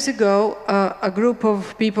 several years ago, a group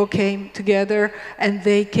of people came together and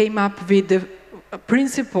they came up with the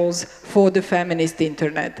principles for the feminist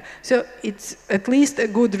internet. So, it's at least a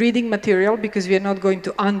good reading material because we are not going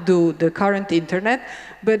to undo the current internet,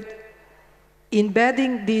 but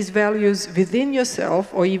embedding these values within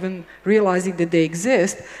yourself, or even realizing that they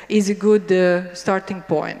exist, is a good starting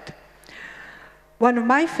point. One of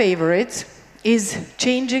my favorites is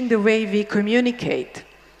changing the way we communicate.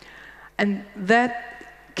 And that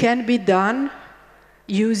can be done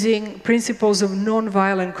using principles of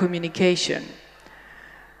nonviolent communication,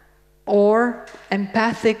 or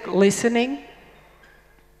empathic listening,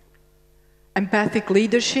 empathic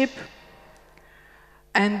leadership,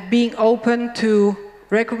 and being open to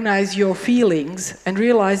recognize your feelings and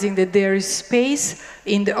realizing that there is space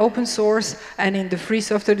in the open source and in the free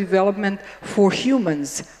software development for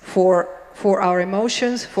humans, for our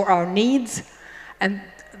emotions, for our needs, and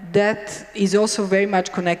that is also very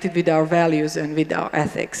much connected with our values and with our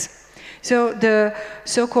ethics. So the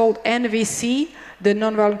so-called NVC, the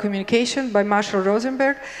Nonviolent Communication by Marshall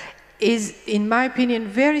Rosenberg, is, in my opinion,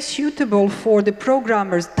 very suitable for the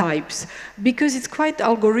programmers types because it's quite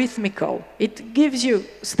algorithmical. It gives you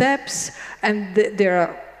steps, and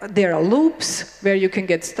there are loops where you can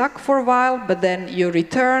get stuck for a while, but then you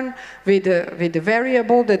return with a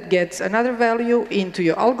variable that gets another value into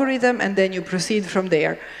your algorithm, and then you proceed from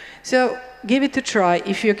there. So give it a try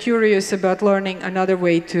if you're curious about learning another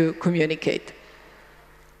way to communicate.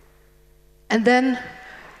 And then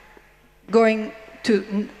going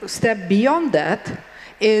to step beyond that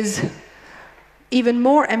is even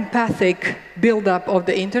more empathic build-up of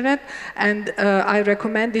the internet, and I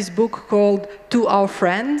recommend this book called To Our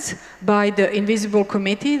Friends by the Invisible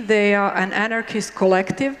Committee. They are an anarchist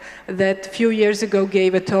collective that a few years ago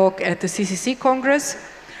gave a talk at the CCC Congress,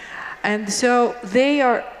 and so they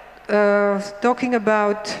are talking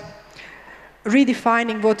about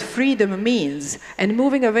redefining what freedom means and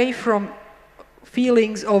moving away from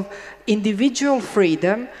feelings of individual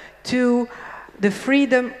freedom to the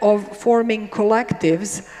freedom of forming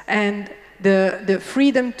collectives and the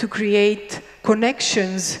freedom to create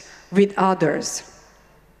connections with others.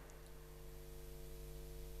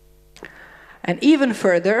 And even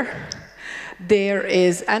further, there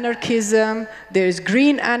is anarchism, there is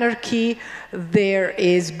green anarchy, there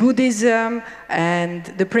is Buddhism, and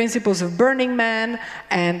the principles of Burning Man,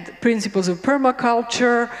 and principles of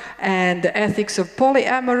permaculture, and the ethics of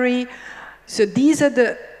polyamory. So these are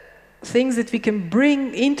the things that we can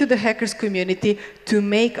bring into the hackers community to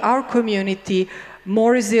make our community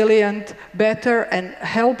more resilient, better, and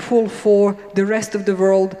helpful for the rest of the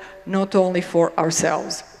world, not only for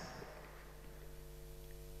ourselves.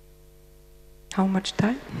 How much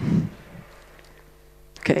time?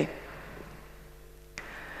 Okay.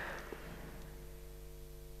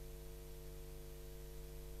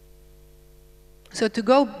 So to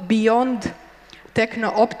go beyond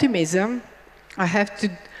techno-optimism, I have to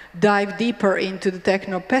dive deeper into the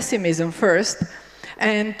techno-pessimism first,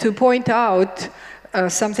 and to point out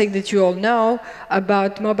something that you all know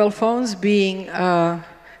about mobile phones being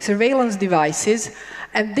surveillance devices.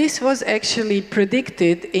 And this was actually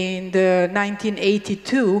predicted in the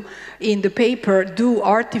 1982 in the paper, Do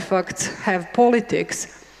Artifacts Have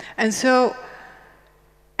Politics? And so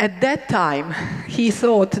at that time, he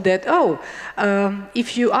thought that,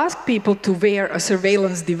 if you ask people to wear a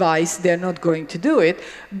surveillance device, they're not going to do it.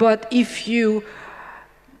 But if you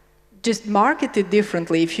just marketed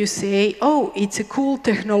differently. If you say, oh, it's a cool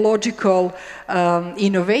technological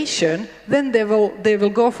innovation, then they will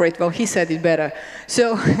go for it. Well, he said it better.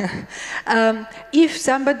 So if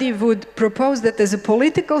somebody would propose that as a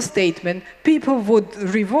political statement, people would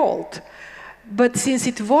revolt. But since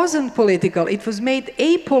it wasn't political, it was made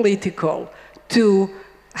apolitical to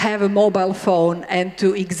have a mobile phone and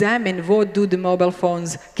to examine what do the mobile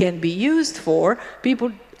phones can be used for, people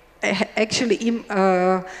actually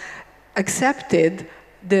accepted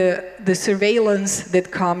the surveillance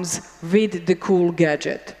that comes with the cool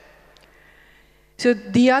gadget. So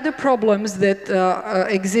the other problems that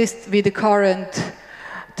exist with the current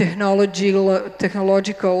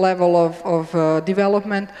technological level of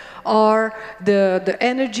development are the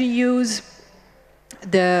energy use,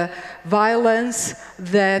 the violence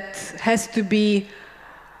that has to be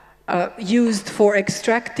used for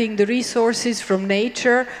extracting the resources from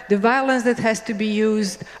nature, the violence that has to be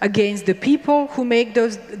used against the people who make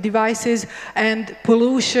those devices, and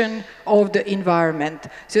pollution of the environment.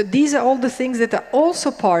 So these are all the things that are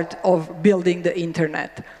also part of building the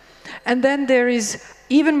internet. And then there is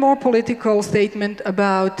even more political statement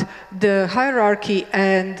about the hierarchy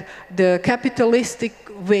and the capitalistic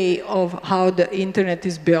way of how the internet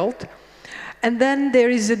is built. And then there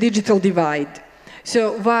is a digital divide.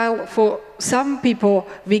 So while for some people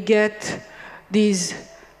we get these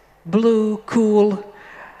blue, cool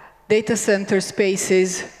data center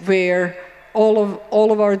spaces where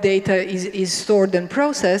all of our data is stored and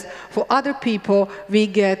processed, for other people we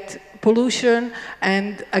get pollution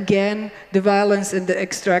and, again, the violence and the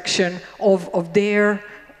extraction of their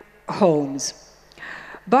homes.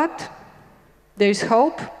 But there's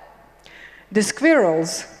hope. The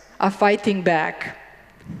squirrels are fighting back.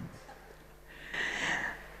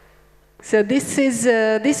 So this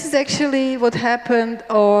is actually what happened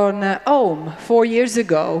on Ohm 4 years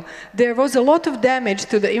ago. There was a lot of damage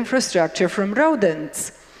to the infrastructure from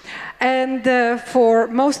rodents. And for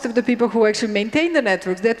most of the people who actually maintain the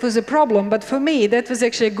networks, that was a problem. But for me, that was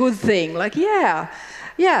actually a good thing. Like, yeah,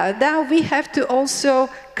 now we have to also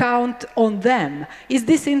count on them. Is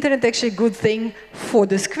this internet actually a good thing for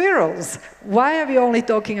the squirrels? Why are we only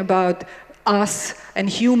talking about us and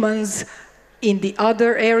humans in the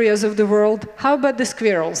other areas of the world? How about the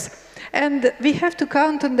squirrels? And we have to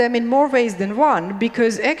count on them in more ways than one,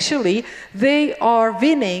 because actually they are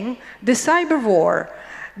winning the cyber war.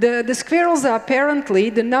 The squirrels are apparently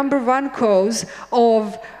the #1 cause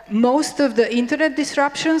of most of the internet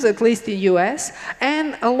disruptions, at least in the US,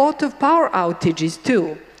 and a lot of power outages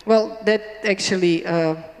too. Well, that actually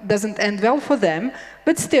doesn't end well for them,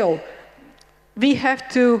 but still, we have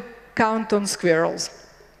to count on squirrels.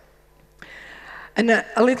 And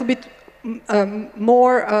a little bit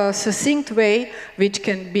more succinct way, which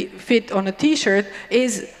can be fit on a t-shirt,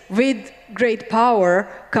 is with great power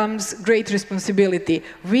comes great responsibility.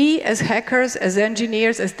 We as hackers, as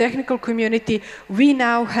engineers, as technical community, we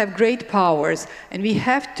now have great powers, and we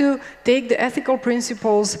have to take the ethical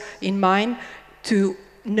principles in mind to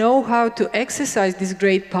know how to exercise this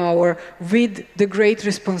great power with the great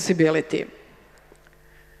responsibility.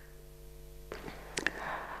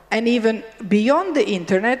 And even beyond the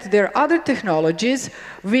internet, there are other technologies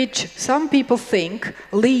which some people think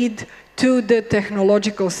lead to the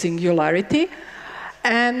technological singularity,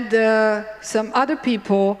 and some other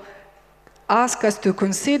people ask us to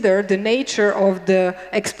consider the nature of the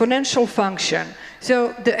exponential function.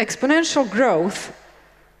 So the exponential growth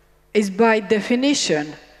is by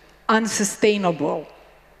definition unsustainable.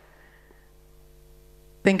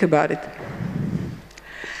 Think about it.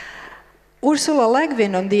 Ursula Le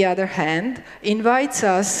Guin, on the other hand, invites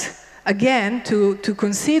us again to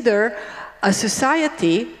consider a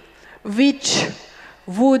society which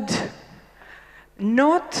would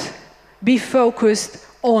not be focused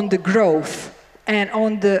on the growth and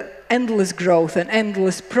on the endless growth and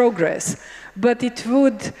endless progress, but it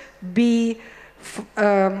would be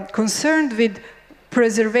concerned with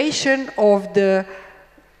preservation of the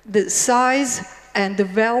size and the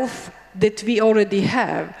wealth that we already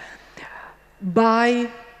have, by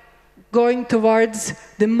going towards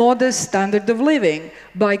the modest standard of living,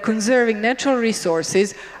 by conserving natural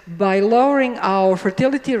resources, by lowering our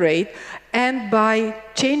fertility rate, and by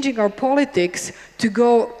changing our politics to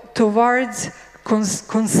go towards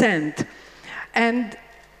consent, and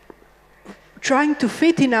trying to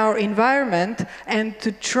fit in our environment and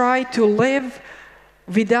to try to live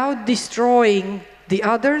without destroying the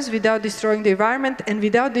others, without destroying the environment, and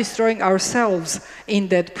without destroying ourselves in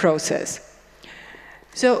that process.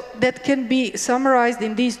 So that can be summarized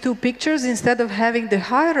in these two pictures. Instead of having the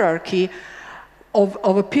hierarchy of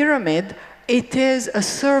a pyramid, it is a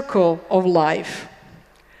circle of life.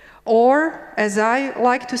 Or, as I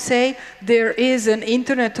like to say, there is an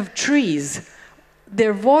internet of trees.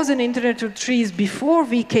 There was an internet of trees before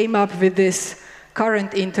we came up with this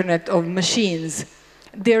current internet of machines.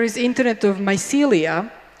 There is internet of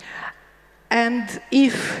mycelia, and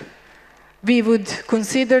if we would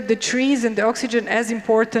consider the trees and the oxygen as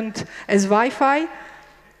important as Wi-Fi,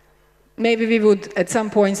 maybe we would at some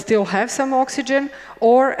point still have some oxygen,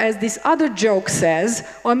 or as this other joke says,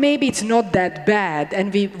 or maybe it's not that bad,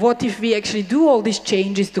 and what if we actually do all these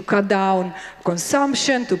changes to cut down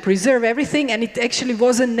consumption, to preserve everything, and it actually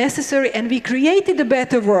wasn't necessary, and we created a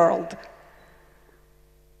better world?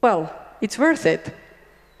 Well, it's worth it.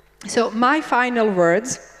 So my final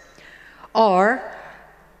words are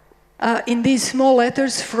in these small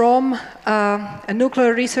letters from a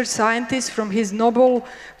nuclear research scientist from his Nobel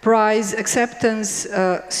Prize acceptance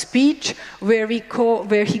speech, where he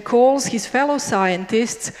calls his fellow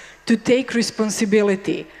scientists to take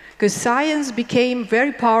responsibility. Because science became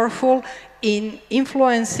very powerful in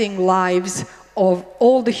influencing lives of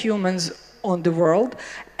all the humans on the world,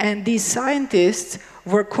 and these scientists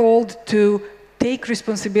were called to take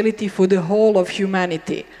responsibility for the whole of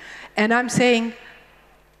humanity. And I'm saying,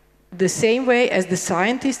 the same way as the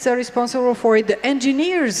scientists are responsible for it, the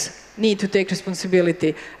engineers need to take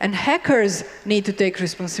responsibility, and hackers need to take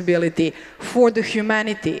responsibility for the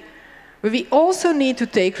humanity. But we also need to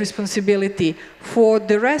take responsibility for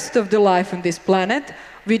the rest of the life on this planet,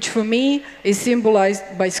 which for me is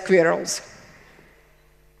symbolized by squirrels.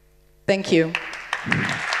 Thank you.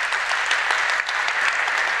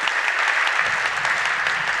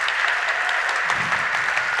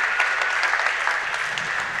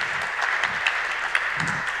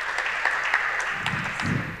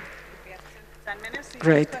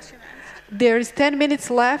 Great. There is 10 minutes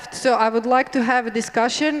left, so I would like to have a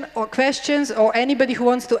discussion or questions, or anybody who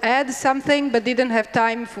wants to add something but didn't have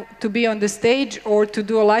time to be on the stage or to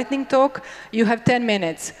do a lightning talk. You have 10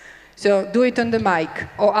 minutes. So do it on the mic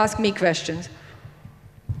or ask me questions.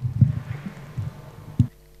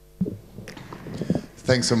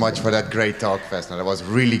 Thanks so much for that great talk, Vesna. That was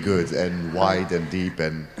really good and wide and deep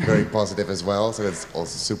and very positive as well, so that's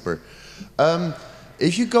also super.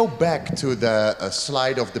 If you go back to the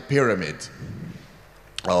slide of the pyramid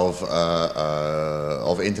of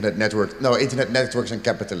internet networks and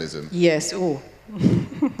capitalism. Yes. Oh.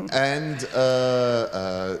 And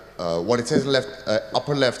what it says in the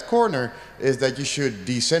upper left corner is that you should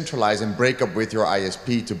decentralize and break up with your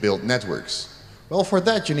ISP to build networks. Well, for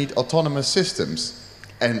that you need autonomous systems.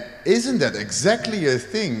 And isn't that exactly a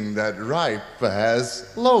thing that RIPE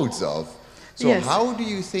has loads of? So yes. How do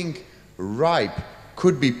you think RIPE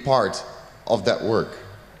could be part of that work?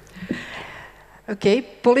 Okay,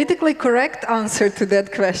 politically correct answer to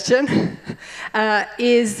that question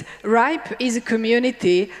is RIPE is a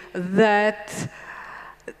community that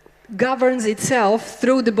governs itself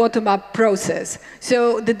through the bottom-up process.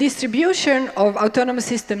 So the distribution of autonomous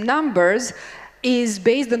system numbers is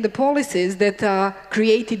based on the policies that are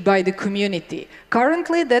created by the community.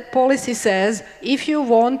 Currently, that policy says, if you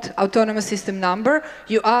want autonomous system number,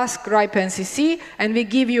 you ask RIPE NCC, and we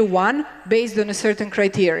give you one based on a certain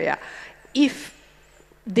criteria. If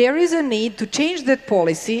there is a need to change that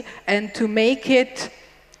policy and to make it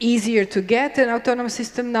easier to get an autonomous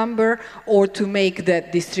system number, or to make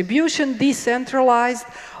that distribution decentralized,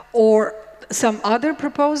 or some other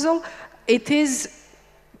proposal, it is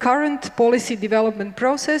current policy development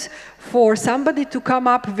process for somebody to come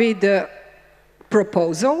up with a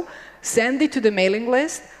proposal, send it to the mailing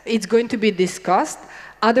list, it's going to be discussed,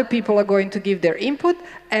 other people are going to give their input,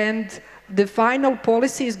 and the final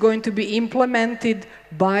policy is going to be implemented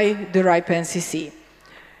by the RIPE NCC.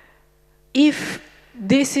 If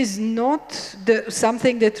this is not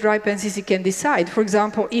something that RIPE NCC can decide, for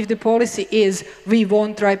example, if the policy is we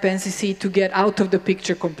want RIPE NCC to get out of the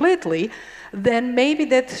picture completely, then maybe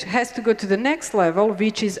that has to go to the next level,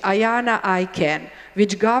 which is IANA ICANN,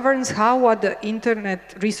 which governs how are the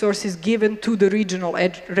internet resources given to the regional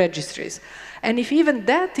registries. And if even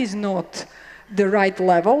that is not the right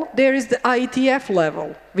level, there is the IETF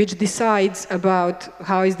level, which decides about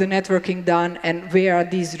how is the networking done and where are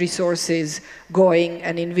these resources going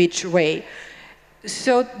and in which way.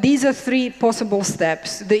 So these are three possible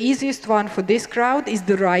steps. The easiest one for this crowd is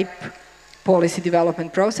the RIPE policy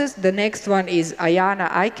development process. The next one is IANA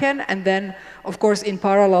ICANN, and then, of course, in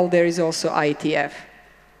parallel, there is also IETF.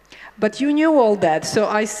 But you knew all that, so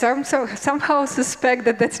I somehow suspect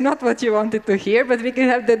that that's not what you wanted to hear, but we can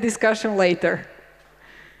have that discussion later.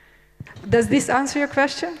 Does this answer your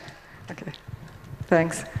question? Okay,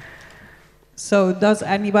 thanks. So does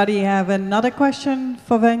anybody have another question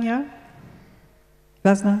for Venya?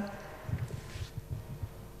 Vesna?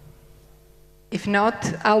 If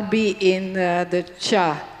not, I'll be in the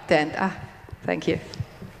SHA tent. Thank you.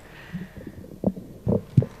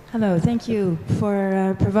 Hello, thank you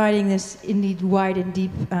for providing this indeed wide and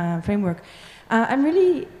deep framework. I'm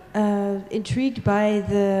really intrigued by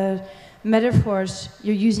the metaphors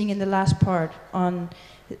you're using in the last part on,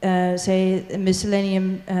 say, a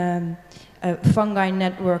miscellaneum fungi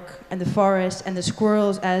network and the forest and the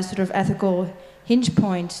squirrels as sort of ethical hinge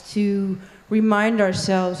points to remind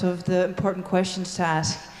ourselves of the important questions to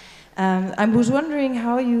ask. I was wondering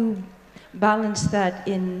how you balance that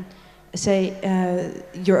in, say,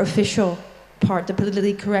 your official part, the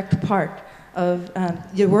politically correct part of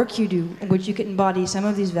the work you do, in which you can embody some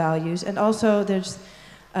of these values, and also there's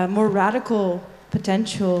a more radical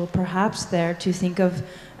potential perhaps there to think of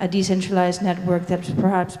a decentralized network that's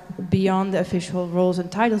perhaps beyond the official roles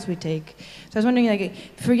and titles we take. So I was wondering, like,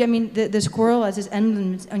 I mean, the squirrel as this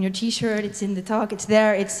emblem on your T-shirt, it's in the talk, it's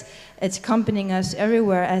there, it's accompanying us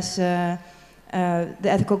everywhere as the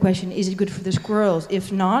ethical question: is it good for the squirrels?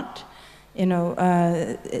 If not, you know,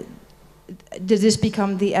 does this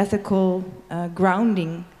become the ethical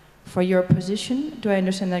grounding for your position? Do I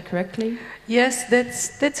understand that correctly? Yes,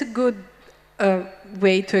 that's a good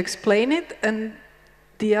way to explain it. And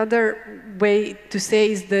the other way to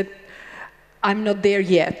say is that I'm not there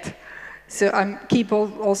yet. So I keep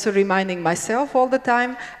also reminding myself all the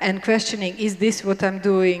time and questioning, is this what I'm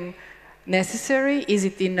doing necessary? Is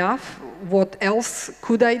it enough? What else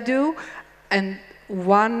could I do? And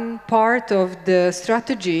one part of the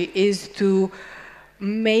strategy is to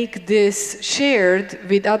make this shared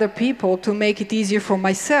with other people, to make it easier for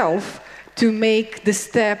myself to make the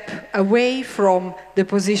step away from the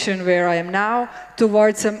position where I am now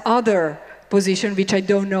towards some other position, which I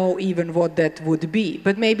don't know even what that would be.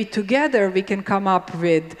 But maybe together we can come up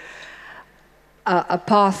with a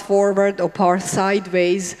path forward or path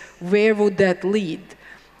sideways. Where would that lead?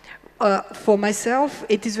 For myself,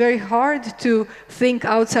 it is very hard to think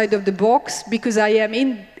outside of the box because I am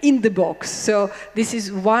in the box. So this is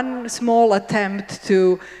one small attempt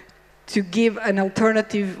to give an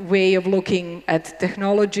alternative way of looking at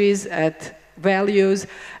technologies, at values,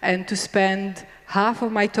 and to spend half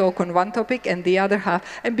of my talk on one topic and the other half.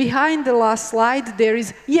 And behind the last slide, there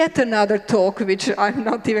is yet another talk, which I'm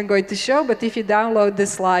not even going to show, but if you download the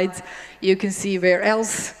slides, you can see where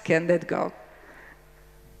else can that go.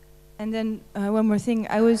 And then one more thing,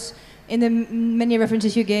 in the many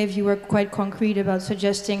references you gave, you were quite concrete about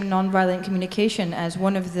suggesting nonviolent communication as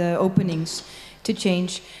one of the openings to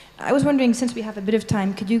change. I was wondering, since we have a bit of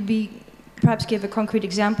time, could you perhaps give a concrete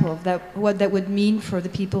example of what that would mean for the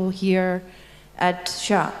people here at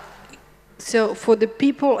SHA? So for the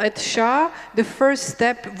people at SHA, the first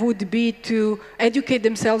step would be to educate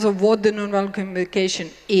themselves on what the nonviolent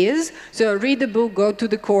communication is. So read a book, go to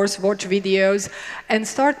the course, watch videos, and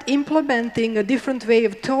start implementing a different way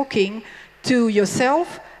of talking to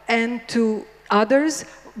yourself and to others,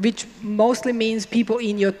 which mostly means people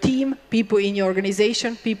in your team, people in your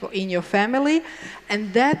organization, people in your family.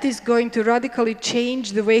 And that is going to radically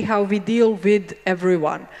change the way how we deal with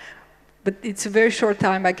everyone. But it's a very short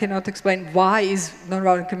time. I cannot explain why is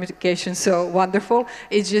nonviolent communication so wonderful.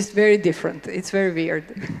 It's just very different. It's very weird.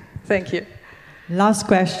 Thank you. Last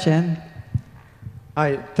question.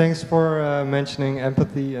 Hi, thanks for mentioning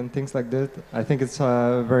empathy and things like that. I think it's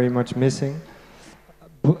very much missing.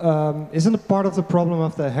 Isn't it part of the problem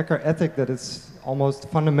of the hacker ethic that it's almost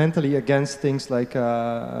fundamentally against things like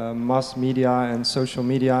mass media and social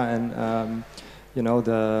media and you know,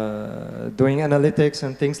 doing analytics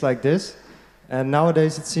and things like this? And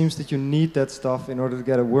nowadays it seems that you need that stuff in order to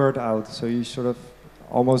get a word out. So you sort of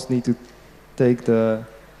almost need to take the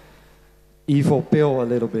evil pill a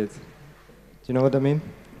little bit. Do you know what I mean?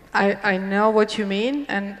 I know what you mean,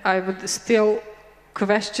 and I would still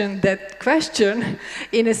question that question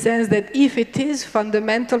in a sense that if it is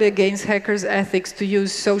fundamentally against hackers' ethics to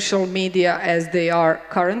use social media as they are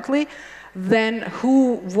currently, then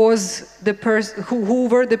who were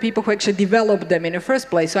the people who actually developed them in the first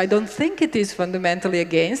place? So I don't think it is fundamentally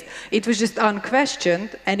against. It was just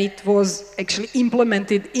unquestioned, and it was actually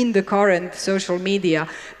implemented in the current social media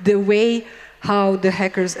the way how the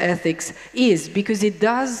hackers' ethics is, because it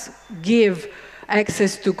does give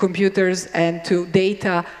access to computers and to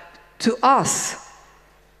data to us,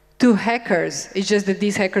 to hackers. It's just that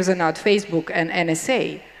these hackers are not Facebook and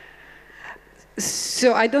NSA.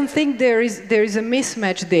 So I don't think there is a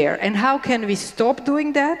mismatch there. And how can we stop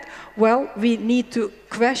doing that? Well, we need to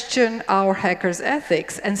question our hackers'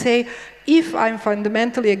 ethics and say, if I'm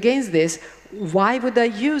fundamentally against this, why would I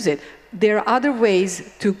use it? There are other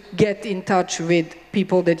ways to get in touch with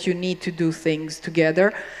people that you need to do things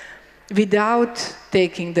together without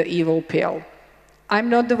taking the evil pill. I'm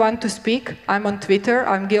not the one to speak. I'm on Twitter.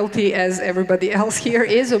 I'm guilty as everybody else here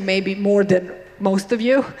is, or maybe more than most of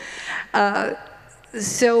you.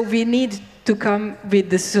 So we need to come with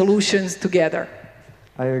the solutions together.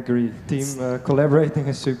 I agree. Team collaborating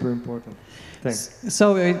is super important. Thanks.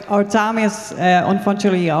 So our time is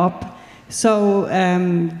unfortunately up. So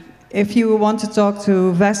if you want to talk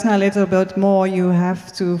to Vesna a little bit more, you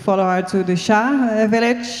have to follow her to the SHA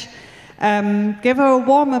village. Give her a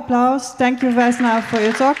warm applause. Thank you, Vesna, for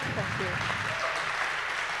your talk. Thank you.